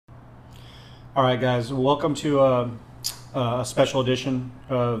All right, guys, welcome to a special edition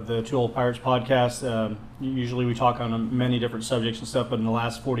of the Two Old Pirates podcast. Usually we talk on many different subjects and stuff, but in the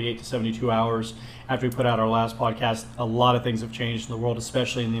last 48 to 72 hours after we put out our last podcast, a lot of things have changed in the world,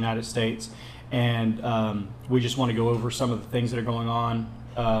 especially in the United States. And we just want to go over some of the things that are going on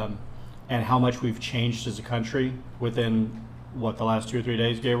and how much we've changed as a country within, the last 2 or 3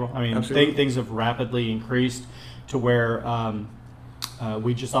 days, Gabriel? I mean, things have rapidly increased to where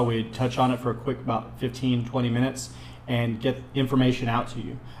we just thought we'd touch on it for a quick about 15, 20 minutes and get information out to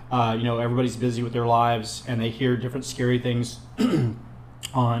you. Everybody's busy with their lives and they hear different scary things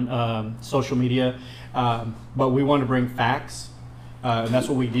on social media, but we want to bring facts, and that's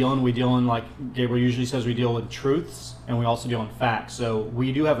what we deal in. We deal in, like Gabriel usually says, we deal with truths, and we also deal in facts. So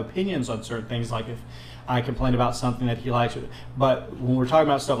we do have opinions on certain things, like if I complain about something that he likes, but when we're talking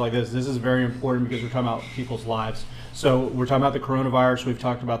about stuff like this is very important because we're talking about people's lives. So we're talking about the coronavirus. We've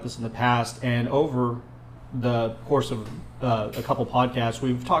talked about this in the past, and over the course of a couple podcasts,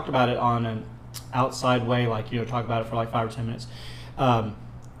 we've talked about it on an outside way, talk about it for like 5 or 10 minutes.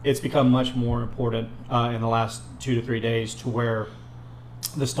 It's become much more important in the last 2 to 3 days, to where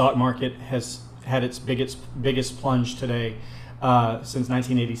the stock market has had its biggest plunge today since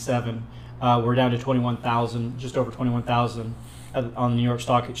 1987. We're down to 21,000, just over 21,000 on the New York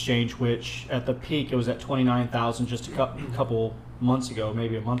Stock Exchange, which at the peak it was at 29,000 just a couple months ago,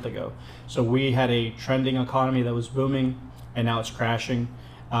 maybe a month ago. So we had a trending economy that was booming, and now it's crashing.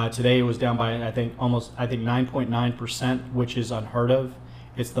 Today it was down by I think 9.9%, which is unheard of.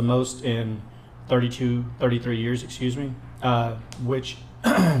 It's the most in 33 years, which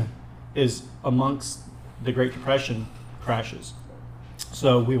is amongst the Great Depression crashes.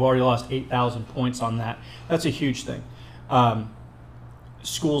 So we've already lost 8,000 points on that. That's a huge thing.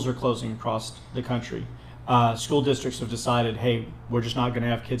 Schools are closing across the country. School districts have decided, hey, we're just not going to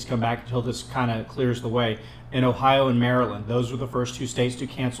have kids come back until this kind of clears the way. In Ohio and Maryland, those were the first 2 states to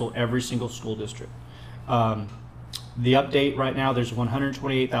cancel every single school district. The update right now, there's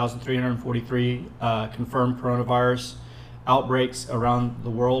 128,343 confirmed coronavirus outbreaks around the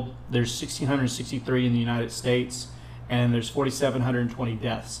world. There's 1,663 in the United States, and there's 4,720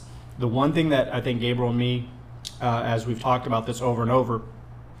 deaths. The one thing that I think Gabriel and me, as we've talked about this over and over,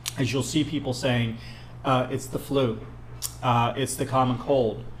 is you'll see people saying, it's the flu, it's the common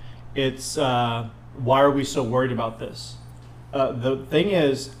cold, it's why are we so worried about this? The thing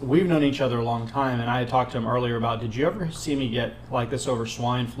is, we've known each other a long time, and I had talked to him earlier about, did you ever see me get like this over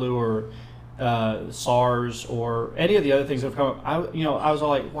swine flu or SARS or any of the other things that have come up? I was all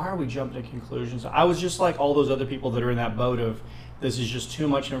like, why are we jumping to conclusions? I was just like all those other people that are in that boat of, this is just too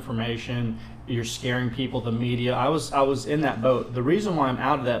much information, you're scaring people, the media. I was in that boat. The reason why I'm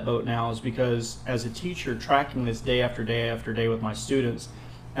out of that boat now is because as a teacher tracking this day after day after day with my students,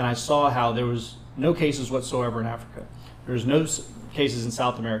 and I saw how there was no cases whatsoever in Africa. There was no cases in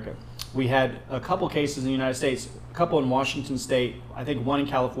South America. We had a couple cases in the United States, a couple in Washington State, I think one in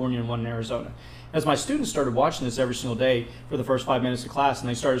California and one in Arizona. As my students started watching this every single day for the first 5 minutes of class, and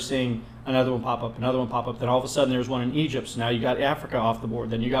they started seeing another one pop up, then all of a sudden there's one in Egypt. So now you got Africa off the board.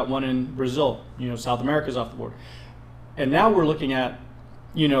 Then you got one in Brazil. South America's off the board. And now we're looking at,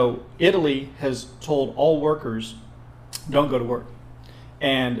 Italy has told all workers, don't go to work.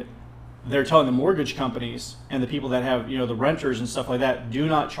 And they're telling the mortgage companies and the people that have, the renters and stuff like that, do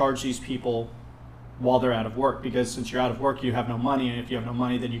not charge these people while they're out of work, because since you're out of work, you have no money, and if you have no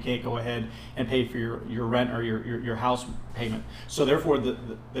money, then you can't go ahead and pay for your rent or your house payment. So therefore,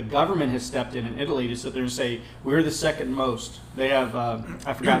 the government has stepped in Italy to sit there and say, we're the second most. They have,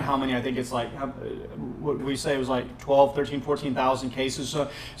 I forgot how many, I think it's like, what we say it was like 12, 13, 14,000 cases.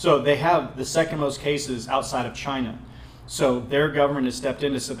 So they have the second most cases outside of China. So their government has stepped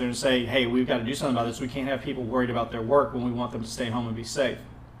in to sit there and say, hey, we've got to do something about this. We can't have people worried about their work when we want them to stay home and be safe.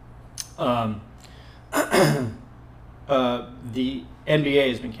 The NBA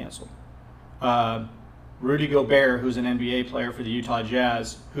has been canceled. Rudy Gobert, who's an NBA player for the Utah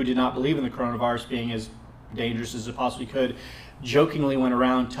Jazz, who did not believe in the coronavirus being as dangerous as it possibly could, jokingly went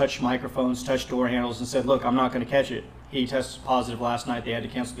around, touched microphones, touched door handles, and said, look, I'm not going to catch it. He tested positive last night. They had to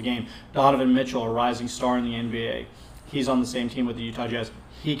cancel the game. Donovan Mitchell, a rising star in the NBA, he's on the same team with the Utah Jazz.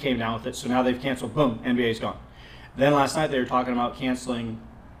 He came down with it, so now they've canceled. Boom, NBA's gone. Then last night they were talking about canceling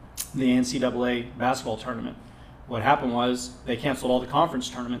the NCAA basketball tournament. What happened was they canceled all the conference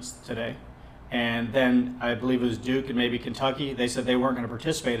tournaments today, and then I believe it was Duke and maybe Kentucky. They said they weren't going to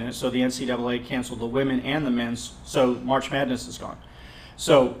participate in it, so the NCAA canceled the women and the men's, so March Madness is gone.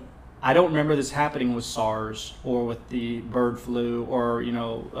 So I don't remember this happening with SARS or with the bird flu or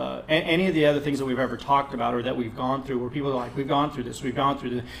any of the other things that we've ever talked about or that we've gone through, where people are like, we've gone through this, we've gone through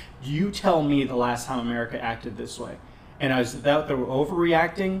this. You tell me the last time America acted this way. And is that they were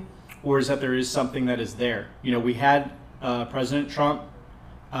overreacting, or is that there is something that is there? We had President Trump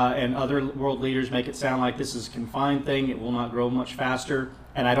and other world leaders make it sound like this is a confined thing, it will not grow much faster,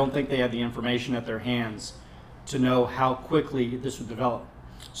 and I don't think they have the information at their hands to know how quickly this would develop.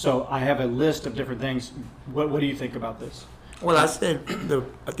 So I have a list of different things. What do you think about this? Well, I said,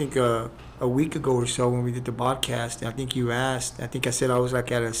 I think a week ago or so when we did the podcast, I think you asked, I think I said I was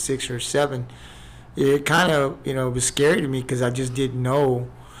like at a 6 or 7. It kind of, it was scary to me because I just didn't know,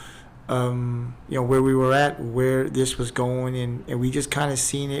 where we were at, where this was going, and we just kind of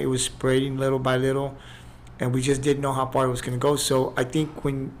seen it. It was spreading little by little, and we just didn't know how far it was going to go. So I think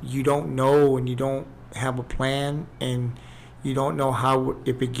when you don't know and you don't have a plan and you don't know how,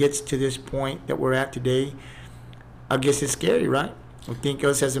 if it gets to this point that we're at today, I guess it's scary, right? I think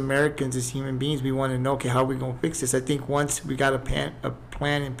us as Americans, as human beings, we want to know, okay, how are we going to fix this? I think once we got a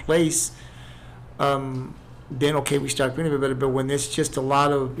plan in place, then, okay, we start feeling a bit better. But when there's just a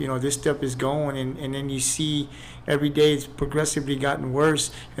lot of, this stuff is going, and then you see every day it's progressively gotten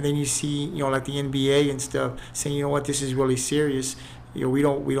worse, and then you see, like the NBA and stuff saying, you know what, this is really serious. We're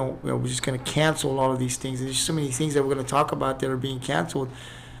just going to cancel all of these things. And there's so many things that we're going to talk about that are being canceled.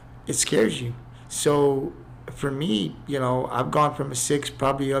 It scares you. So for me, I've gone from a 6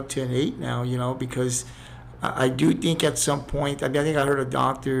 probably up to an 8 now, because I do think at some point, I think I heard a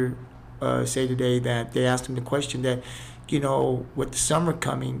doctor say today that they asked him the question that, with the summer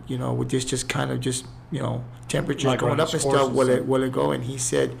coming, with this just kind of temperatures like going up and stuff, will it go? And he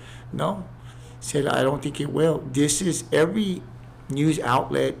said, no. He said, I don't think it will. This is every news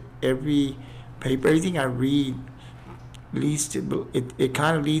outlet, every paper, everything I read leads to it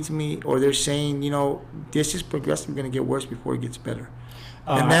kind of leads me, or they're saying, this is progressively going to get worse before it gets better.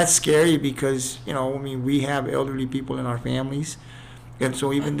 And that's scary because, we have elderly people in our families. And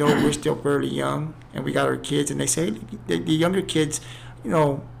so even though we're still fairly young and we got our kids, and they say the younger kids,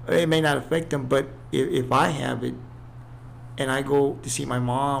 it may not affect them, but if I have it and I go to see my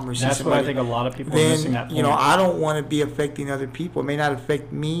mom or see that's somebody, what I think a lot of people are missing that point. I don't want to be affecting other people. It may not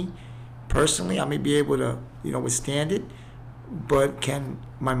affect me personally. I may be able to, withstand it, but can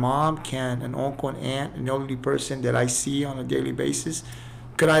my mom, can an uncle, an aunt, an elderly person that I see on a daily basis,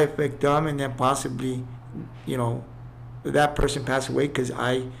 could I affect them and then possibly, that person passed away because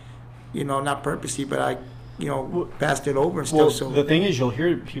I, not purposely, but I, passed it over and stuff. Well, so the thing is, you'll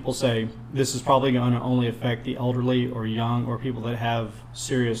hear people say this is probably going to only affect the elderly or young or people that have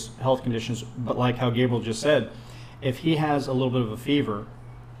serious health conditions. But like how Gabriel just said, if he has a little bit of a fever,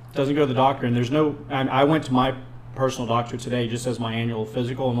 doesn't go to the doctor, and there's no, I went to my personal doctor today just as my annual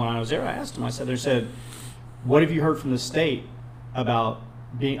physical, and when I was there, I asked him, they said, what have you heard from the state about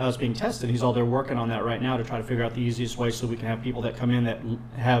us being tested? He's all, they're working on that right now to try to figure out the easiest way so we can have people that come in that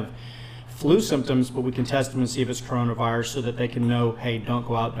have flu symptoms, but we can test them and see if it's coronavirus so that they can know, hey, don't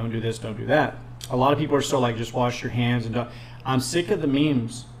go out, don't do this, don't do that. A lot of people are still like, just wash your hands. And I'm sick of the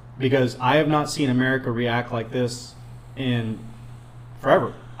memes because I have not seen America react like this in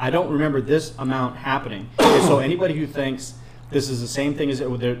forever. I don't remember this amount happening. And so anybody who thinks this is the same thing as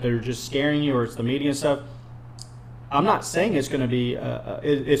they're just scaring you or it's the media and stuff, I'm not saying it's going to be,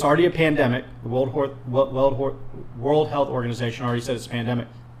 it's already a pandemic. The World Health Organization already said it's a pandemic.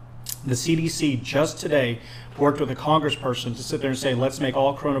 The CDC just today worked with a congressperson to sit there and say, let's make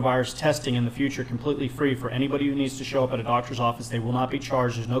all coronavirus testing in the future completely free for anybody who needs to show up at a doctor's office. They will not be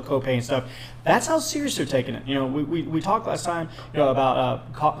charged. There's no copay and stuff. That's how serious they're taking it. We talked last time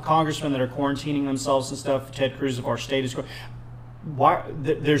about congressmen that are quarantining themselves and stuff. Ted Cruz of our state is. Why?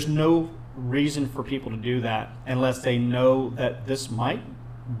 There's no reason for people to do that unless they know that this might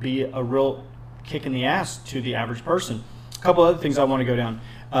be a real kick in the ass to the average person. A couple other things I want to go down.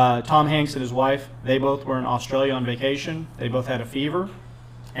 Tom Hanks and his wife, they both were in Australia on vacation. They both had a fever,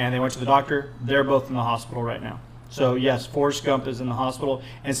 and they went to the doctor. They're both in the hospital right now. So yes, Forrest Gump is in the hospital,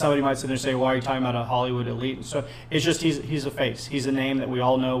 and somebody might sit there and say, why are you talking about a Hollywood elite? And so it's just he's a face. He's a name that we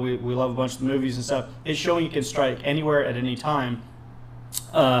all know. We love a bunch of the movies and stuff. It's showing you can strike anywhere at any time.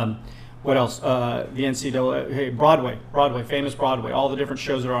 What else? The NCAA, hey, Broadway, famous Broadway. All the different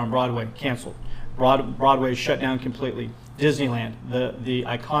shows that are on Broadway, canceled. Broadway is shut down completely. Disneyland, the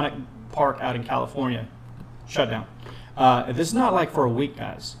iconic park out in California, shut down. This is not like for a week,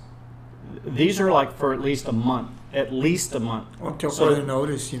 guys. These are like for at least a month. Until further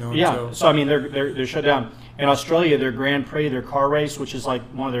notice, Yeah. Until... So I mean, they're shut down. In Australia, their Grand Prix, their car race, which is like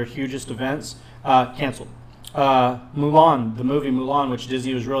one of their hugest events, canceled. Mulan, the movie Mulan, which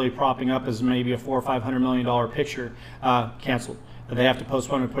Disney was really propping up as maybe a $400-500 million picture, canceled. They have to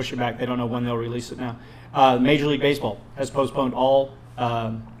postpone and push it back. They don't know when they'll release it now. Major League Baseball has postponed all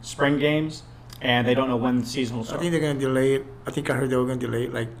spring games, and they don't know when the season will I start. think they're going to delay it. I think I heard they were going to delay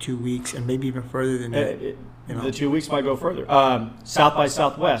it like 2 weeks and maybe even further than that. The 2 weeks might go further. South by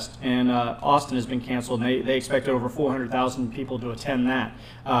Southwest in Austin has been canceled, and they expected over 400,000 people to attend that.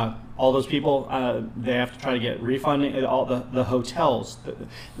 All those people, they have to try to get refunding. All the hotels,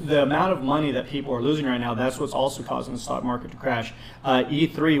 the amount of money that people are losing right now, that's what's also causing the stock market to crash.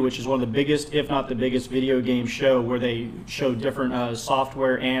 E3, which is one of the biggest, if not the biggest, video game show where they show different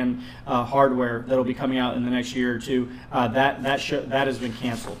software and hardware that'll be coming out in the next year or two, that has been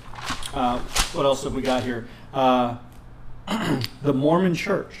canceled. What else have we got here? The Mormon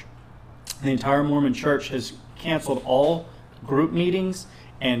Church, the entire Mormon Church has canceled all group meetings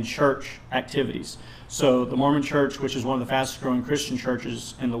and church activities. So the Mormon Church, which is one of the fastest growing Christian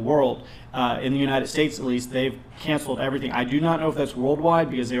churches in the world, in the United States at least, they've canceled everything. I do not know if that's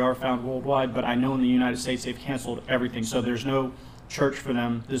worldwide because they are found worldwide, but I know in the United States they've canceled everything. So there's no church for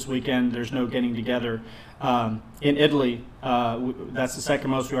them this weekend. There's no getting together. In Italy, that's the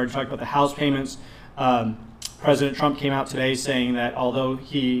second most. We already talked about the house payments. President Trump came out today saying that although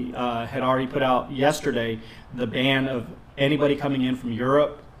he had already put out yesterday the ban of anybody coming in from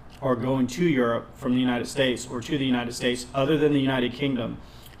Europe or going to Europe from the United States or to the United States other than the United Kingdom,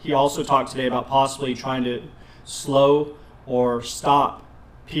 he also talked today about possibly trying to slow or stop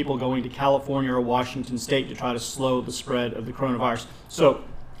people going to California or Washington State to try to slow the spread of the coronavirus. So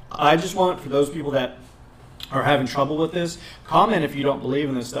I just want, for those people that are having trouble with this, comment if you don't believe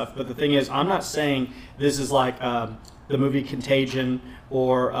in this stuff. But the thing is, I'm not saying this is like the movie Contagion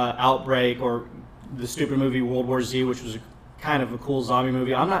or Outbreak or the stupid movie World War Z, which was kind of a cool zombie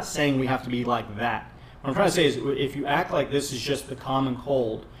movie. I'm not saying we have to be like that. What I'm trying to say is if you act like this is just the common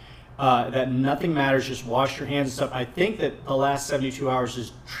cold, that nothing matters, just wash your hands and stuff, I think that the last 72 hours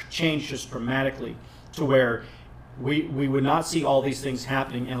has changed just dramatically to where we would not see all these things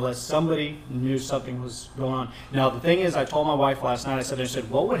happening unless somebody knew something was going on. Now, the thing is, I told my wife last night, I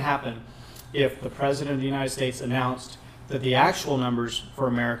said, what would happen if the President of the United States announced that the actual numbers for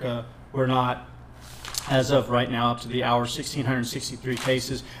America were not, as of right now, up to the hour, 1,663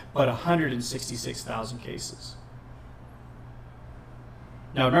 cases, but 166,000 cases?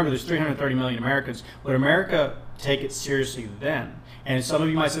 Now, remember, there's 330 million Americans. Would America take it seriously then? And some of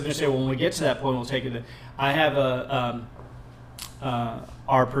you might sit there and say, well, when we get to that point, we'll take it then. I have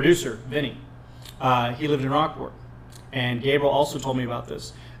our producer, Vinny. He lived in Rockport. And Gabriel also told me about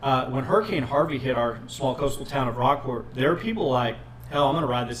this. When Hurricane Harvey hit our small coastal town of Rockport, there were people like, hell, I'm going to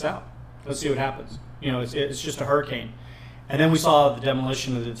ride this out. Let's see what happens. You know, it's just a hurricane. And then we saw the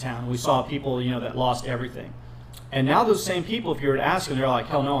demolition of the town. We saw people, you know, that lost everything. And now those same people, if you were to ask them, they're like,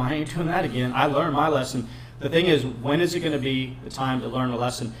 hell no, I ain't doing that again. I learned my lesson. The thing is, when is it going to be the time to learn a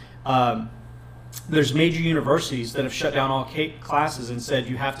lesson? There's major universities that have shut down all classes and said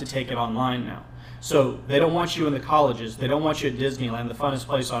you have to take it online now. So they don't want you in the colleges. They don't want you at Disneyland, the funnest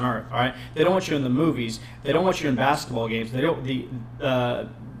place on earth. All right. They don't want you in the movies. They don't want you in basketball games. They don't the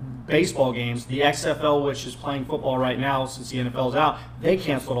baseball games. The XFL, which is playing football right now since the NFL's out, they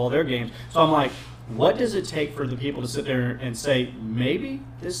canceled all their games. So I'm like, what does it take for the people to sit there and say, maybe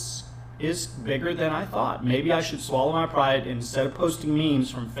this is bigger than I thought? Maybe I should swallow my pride instead of posting memes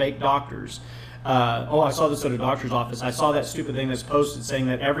from fake doctors. I saw this at a doctor's office. I saw that stupid thing that's posted saying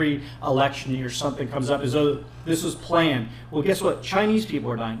that every election year something comes up as though this was planned. Well, guess what? Chinese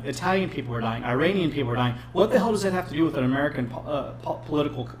people are dying. Italian people are dying. Iranian people are dying. What the hell does that have to do with an American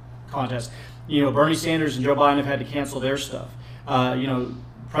political contest? You know, Bernie Sanders and Joe Biden have had to cancel their stuff. You know,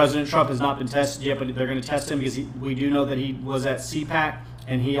 President Trump has not been tested yet, but they're going to test him because we do know that he was at CPAC,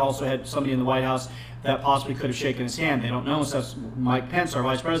 and he also had somebody in the White House that possibly could have shaken his hand. They don't know, so that's Mike Pence, our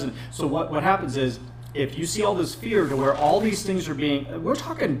vice president. So what happens is, if you see all this fear to where all these things are being, we're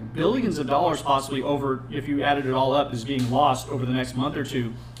talking billions of dollars possibly over, if you added it all up, is being lost over the next month or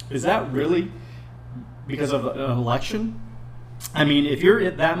two. Is that really because of an election? I mean, if you're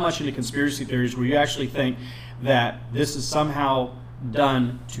that much into conspiracy theories where you actually think that this is somehow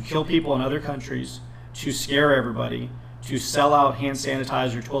done to kill people in other countries, to scare everybody, to sell out hand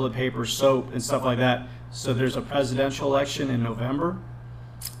sanitizer, toilet paper, soap, and stuff like that, so there's a presidential election in November,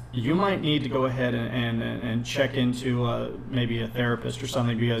 you might need to go ahead and check into maybe a therapist or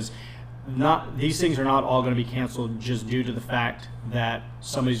something, because these things are not all going to be canceled just due to the fact that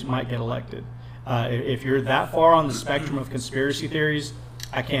somebody might get elected. If you're that far on the spectrum of conspiracy theories,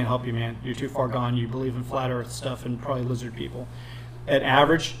 I can't help you, man. You're too far gone. You believe in flat earth stuff and probably lizard people. At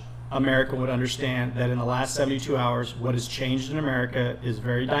average, American would understand that in the last 72 hours, what has changed in America is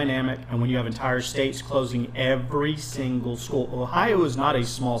very dynamic. And when you have entire states closing every single school, Ohio is not a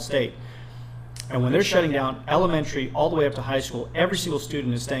small state. And when they're shutting down elementary all the way up to high school, every single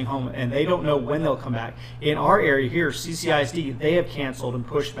student is staying home, and they don't know when they'll come back. In our area here, CCISD, they have canceled and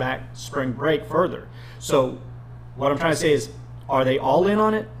pushed back spring break further. So what I'm trying to say is, are they all in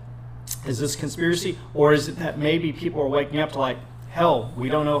on it? Is this conspiracy? Or is it that maybe people are waking up to like, hell, we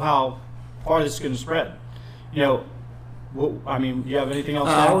don't know how far this is going to spread? You know, I mean, do you have anything else?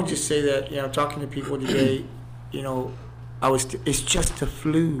 I would just say that, talking to people today, it's just the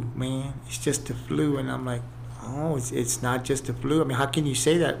flu, man. It's just the flu. And I'm like, oh, it's not just the flu. I mean, how can you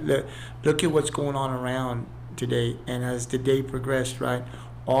say that? Look at what's going on around today. And as the day progressed, right,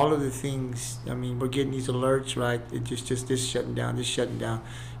 all of the things, I mean, we're getting these alerts, right? It just this shutting down, this shutting down.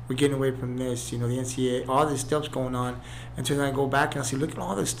 We're getting away from this, the NCAA, all this stuff's going on. And so then I go back and I say, look at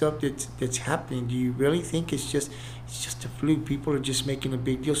all the stuff that's happening. Do you really think it's just the flu? People are just making a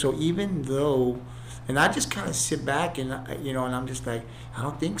big deal. So even though, and I just kind of sit back and, and I'm just like, I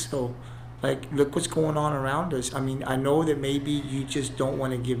don't think so. Like, look what's going on around us. I mean, I know that maybe you just don't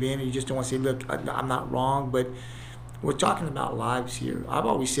want to give in, or you just don't want to say, look, I'm not wrong, but we're talking about lives here. I've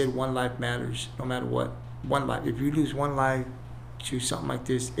always said one life matters, no matter what. One life. If you lose one life to something like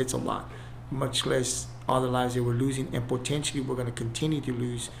this, it's a lot, much less all the lives that we're losing, and potentially we're going to continue to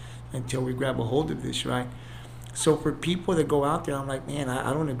lose until we grab a hold of this, right? So for people that go out there, I'm like, man,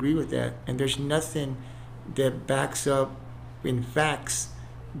 I don't agree with that. And there's nothing that backs up in facts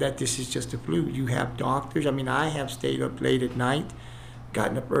that this is just a flu. You have doctors. I mean, I have stayed up late at night,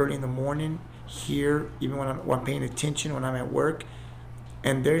 gotten up early in the morning here, even when I'm paying attention, when I'm at work.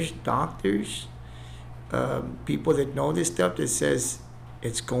 And there's doctors, people that know this stuff that says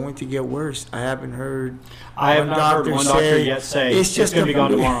it's going to get worse. I haven't heard. I have not heard one doctor yet say it's going to be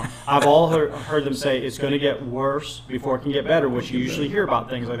gone tomorrow. I've all heard them say it's going to get worse before it can get better, which you usually hear about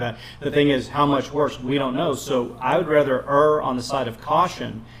things like that. The thing is, how much worse? We don't know. So I would rather err on the side of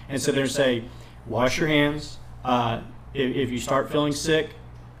caution and sit there and say, wash your hands. If you start feeling sick,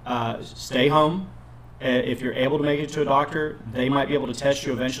 stay home. If you're able to make it to a doctor, they might be able to test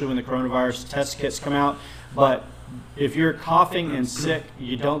you eventually when the coronavirus test kits come out. But if you're coughing and sick,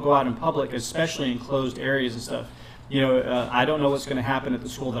 you don't go out in public, especially in closed areas and stuff. I don't know what's going to happen at the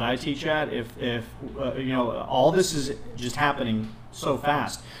school that I teach at if all this is just happening so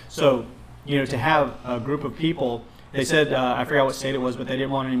fast. So, to have a group of people, they said, I forgot what state it was, but they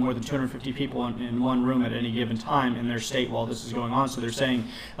didn't want any more than 250 people in one room at any given time in their state while this is going on. So they're saying,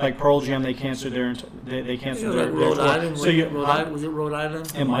 like Pearl Jam, they canceled their Rhode Island. Was it Rhode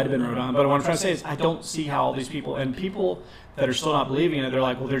Island? It might have been Rhode Island. But what I'm trying to say is, I don't see how all these people that are still not believing in it, they're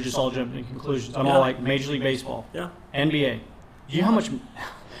like, well, they're just all jumping to conclusions. I'm all like Major League Baseball, NBA. Do you know how much?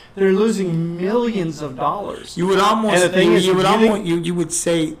 They're losing millions of dollars. You would almost, and the thing is, you would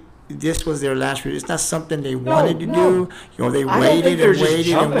say this was their last year. It's not something they wanted to do. They waited and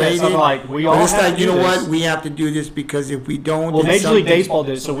waited and waited. Like, we all it's like, what? We have to do this because if we don't, well, Major League Baseball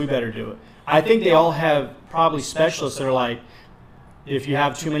did it, so we better do it. I think they all have probably specialists that are like, if you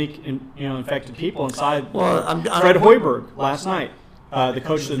have too many, infected people inside. Well, Fred Hoiberg last night, the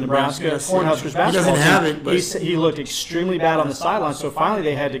coach of the Nebraska Cornhuskers basketball team. He doesn't have it, but he looked extremely bad on the sideline. So finally,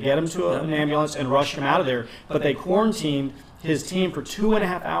 they had to get him to an ambulance and rush him out of there. But they quarantined his team for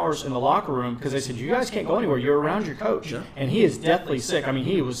 2.5 hours in the locker room because they said, you guys can't go anywhere. You're around your coach. Yeah. And he is deathly sick. I mean,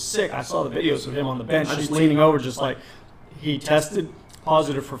 he was sick. I saw the videos of him on the bench just leaning over, just like he tested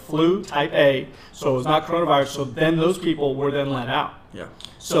positive for flu type A, so it was not coronavirus. So then those people were then let out. Yeah.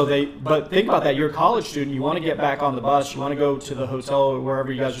 So but think about that. You're a college student. You want to get back on the bus. You want to go to the hotel or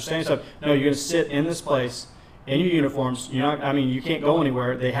wherever you guys are staying. So no, you're going to sit in this place in your uniforms. You can't go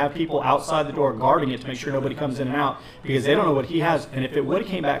anywhere. They have people outside the door guarding it to make sure nobody comes in and out because they don't know what he has. And if it would have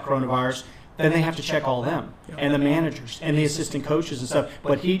came back coronavirus, then they have to check all them and the managers and the assistant coaches and stuff.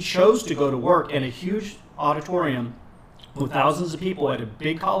 But he chose to go to work in a huge auditorium with thousands of people at a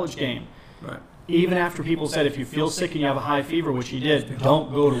big college game. Right. Even after people said, if you feel sick and you have a high fever, which he did,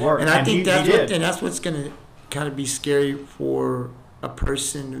 don't go to work. And I think that's what's going to kind of be scary for a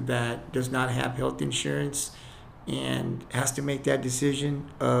person that does not have health insurance and has to make that decision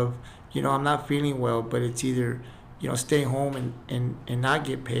of, I'm not feeling well, but it's either, stay home and not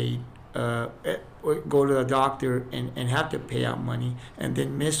get paid, or go to the doctor and have to pay out money, and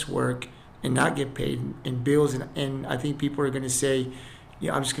then miss work and not get paid and bills. And I think people are going to say,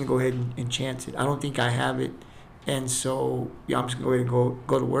 I'm just going to go ahead and chance it. I don't think I have it. And so, I'm just going to go ahead and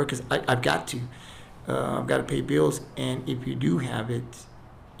go to work because I've got to. I've got to pay bills. And if you do have it,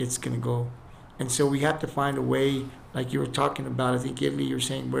 it's going to go. And so we have to find a way like you were talking about, I think Italy, you're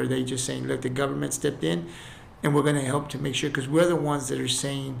saying, where they just saying, look, the government stepped in and we're going to help to make sure, because we're the ones that are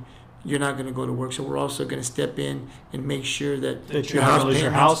saying you're not going to go to work. So we're also going to step in and make sure that you don't lose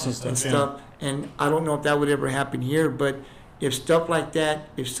your house and stuff. And I don't know if that would ever happen here, but if stuff like that,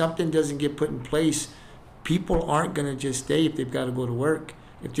 if something doesn't get put in place, people aren't going to just stay if they've got to go to work.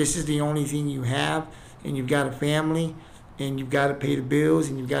 If this is the only thing you have and you've got a family and you've got to pay the bills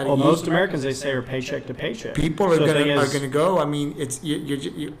and you've got to Well, most Americans, they say, are paycheck to paycheck. People are going to go. I mean, it's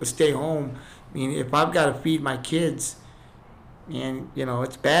you stay home. I mean, if I've got to feed my kids, and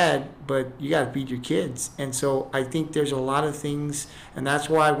it's bad, but you got to feed your kids. And so I think there's a lot of things, and that's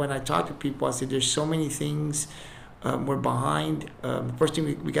why when I talk to people, I say there's so many things. We're behind. First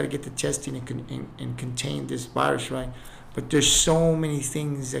thing, we got to get the testing and contain this virus, right? But there's so many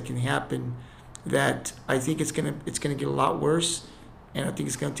things that can happen that I think it's gonna get a lot worse, and I think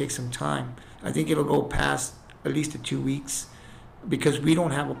it's gonna take some time. I think it'll go past at least 2 weeks, because we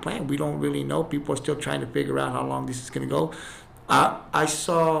don't have a plan. We don't really know. People are still trying to figure out how long this is gonna go. I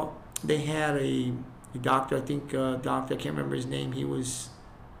saw they had a doctor. I think doctor. I can't remember his name. He was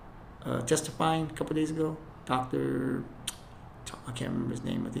testifying a couple of days ago. Doctor, I can't remember his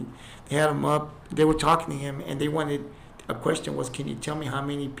name. I think they had him up. They were talking to him, and they wanted. A question was, can you tell me how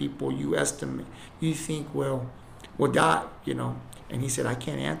many people you estimate you think will die? And he said, I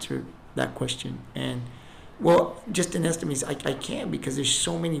can't answer that question. And well, just an estimate, I can't, because there's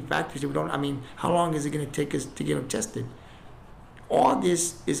so many factors that we don't. I mean, how long is it going to take us to get them tested? All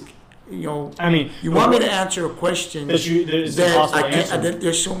this is, I mean, you want me to answer a question that I can't.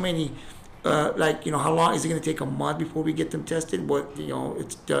 There's so many. How long is it going to take? A month before we get them tested?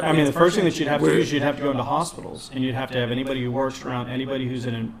 I mean, the first thing that you'd have to do is you'd have to go into hospitals, and you'd have to have anybody who works around anybody who's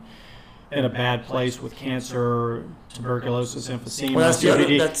in a bad place with cancer, tuberculosis,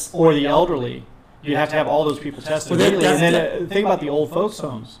 emphysema, or the elderly. You'd have to have all those people tested immediately. And then think about the old folks'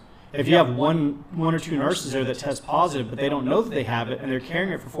 homes. If you have one or two nurses there that test positive, but they don't know that they have it, and they're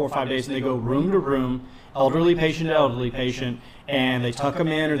carrying it for 4 or 5 days, and they go room to room, elderly patient to elderly patient, and they tuck them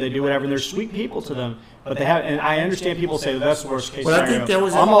in or they do whatever, and they're sweet people to them. But they have, and I understand people say that's the worst case scenario. I think there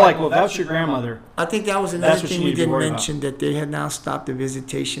was I'm all like, well, that's your grandmother. I think that was another thing we didn't mention, that they had now stopped the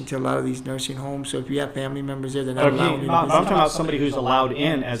visitation to a lot of these nursing homes. So if you have family members there, they're not allowed in. I'm talking about somebody who's allowed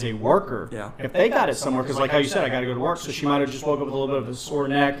in as a worker. Yeah. If they got it somewhere, because like how you said, I got to go to work, so she might have just woke up with a little bit of a sore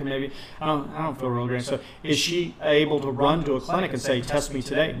neck, and maybe I don't feel real great. So is she able to run to a clinic and say, test me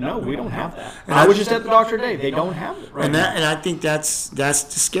today? No, we don't have that. And I was just at the doctor today. They don't have it right now. And I think that's the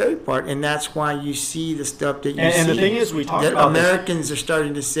scary part, and that's why you see the stuff that you see. And the thing is, we talked about Americans are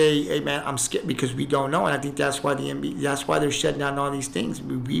starting to say, "Hey, man, I'm scared," because we don't know, and I think that's why that's why they're shutting down all these things.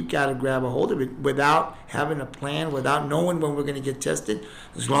 We've got to grab a hold of it without having a plan, without knowing when we're going to get tested.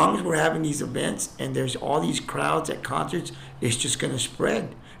 As long as we're having these events and there's all these crowds at concerts, it's just going to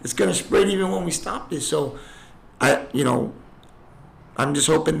spread. It's going to spread even when we stop this. So, I'm just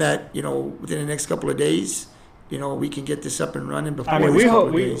hoping that within the next couple of days, we can get this up and running before. I mean,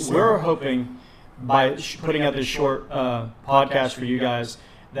 we're hoping, by putting out this short podcast for you guys,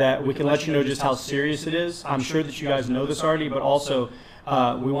 that we can let you know just how serious it is. I'm sure that you guys know this already, but also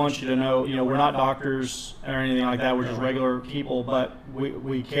we want you to know, we're not doctors or anything like that. We're just regular people, but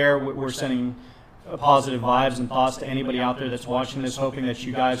we care. We're sending positive vibes and thoughts to anybody out there that's watching this, hoping that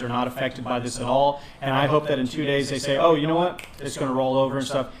you guys are not affected by this at all. And I hope that in 2 days they say, oh, you know what, it's going to roll over and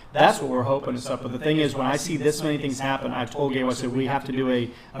stuff. That's what we're hoping and stuff. But the thing is, when I see this many things happen, I told Gabe, I said, we have to do a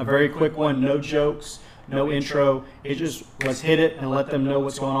very quick one, no jokes, no intro. It just, let's hit it and let them know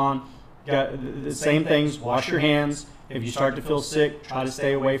what's going on. Got the same things, wash your hands. If you start to feel sick, try to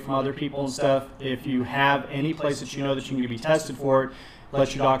stay away from other people and stuff. If you have any place that you know that you need to be tested for it,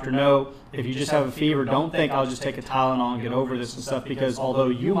 let your doctor know. If you just have a fever, don't think I'll just take a Tylenol and get over this and stuff, because although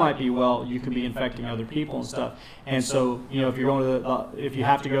you might be well, you could be infecting other people and stuff. And so, if you're going to if you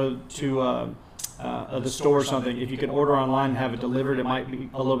have to go to the store or something, if you can order online and have it delivered, it might be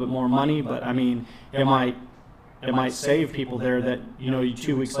a little bit more money, but I mean, it might save people there that,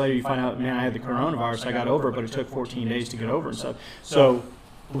 2 weeks later you find out, man, I had the coronavirus, I got over it, but it took 14 days to get over and stuff. So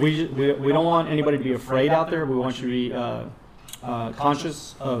we don't want anybody to be afraid out there. We want you to be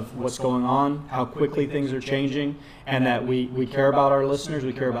conscious of what's going on, how quickly things are changing, and that we care about our listeners,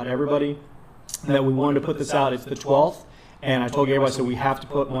 we care about everybody, and that we wanted to put this out. It's the 12th, and I told Gabriel, I said, we have to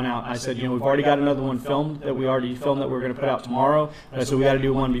put one out. I said, we've already got another one filmed that we're going to put out tomorrow, but I said, we got to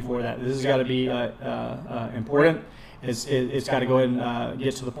do one before that. This has got to be important. It's got to go ahead and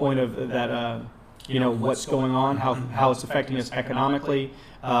get to the point of that, what's going on, how it's affecting us economically,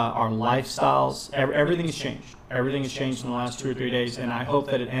 our lifestyles. Everything has changed. Everything has changed in the last 2 or 3 days, and I hope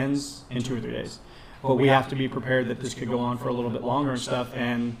that it ends in 2 or 3 days. but we have to be prepared that this could go on for a little bit longer and stuff.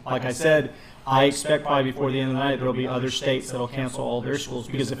 And like I said, I expect probably before the end of the night there'll be other states that'll cancel all their schools,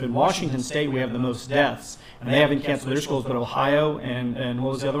 because if in Washington State we have the most deaths and they haven't canceled their schools, but Ohio and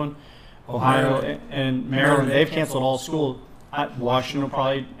what was the other one? Ohio and Maryland, they've canceled all schools. Washington will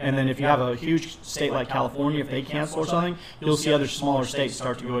probably, and then if you have a huge state like California, if they cancel or something, you'll see other smaller states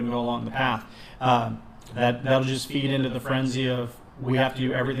start to go ahead and go along the path. That'll just feed into the frenzy of we have to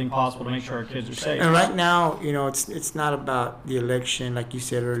do everything possible to make sure our kids are safe. And right now, it's not about the election, like you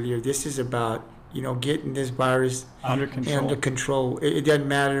said earlier. This is about, getting this virus Under control. It doesn't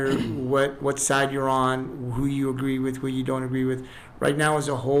matter what side you're on, who you agree with, who you don't agree with. Right now, as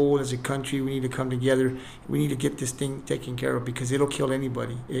a whole, as a country, we need to come together. We need to get this thing taken care of, because it'll kill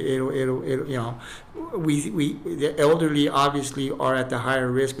anybody. It'll the elderly obviously are at the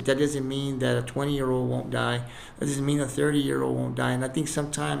higher risk, but that doesn't mean that a 20-year-old won't die. That doesn't mean a 30-year-old won't die. And I think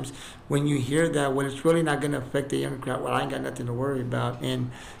sometimes when you hear that, well, it's really not going to affect the younger crowd. Well, I ain't got nothing to worry about. And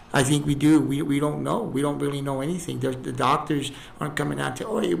I think we do. We don't know. We don't really know anything. The doctors aren't coming out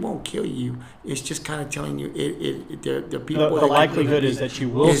to, it won't kill you. It's just kind of telling you the people. The likelihood is that you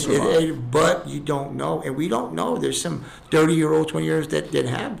will survive. But you don't know. And we don't know. There's some 30-year-old, 20-year-olds that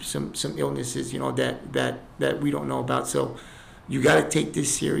have some illnesses, that we don't know about. So you got to take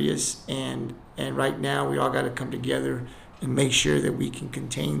this serious. And right now we all got to come together and make sure that we can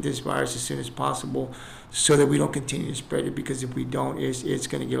contain this virus as soon as possible, so that we don't continue to spread it, because if we don't, it's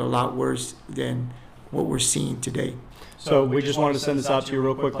going to get a lot worse than what we're seeing today. So we just wanted to send this out to you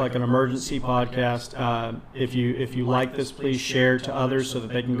real quick, like an emergency podcast. If you like this, please share to others so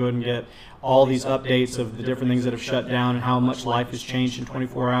that they can go ahead and get all these updates of the different things that have shut down and how much life has changed in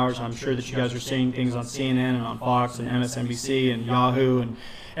 24 hours. I'm sure that you guys are seeing things on CNN and on Fox and MSNBC and Yahoo and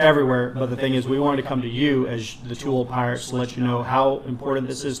everywhere. But the thing is, we wanted to come to you as the Two Old Pirates to let you know how important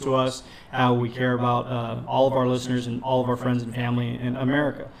this is to us, how we care about all of our listeners and all of our friends and family in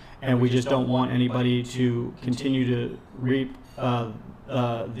America. And we just don't want anybody to continue to reap the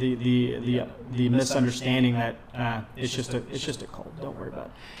misunderstanding that it's just a cold. Don't worry about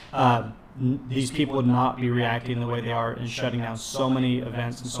it. These people would not be reacting the way they are and shutting down so many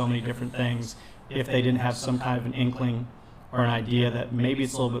events and so many different things if they didn't have some kind of an inkling or an idea that maybe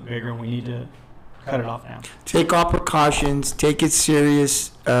it's a little bit bigger and we need to cut it off now. Take all precautions. Take it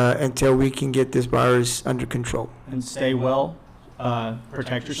serious until we can get this virus under control. And stay well.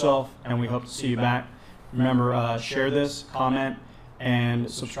 Protect yourself, and we hope to see you back. Remember, share this, comment,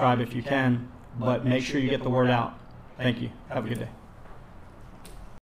 and subscribe if you can, but make sure you get the word out. Thank you. Have a good day.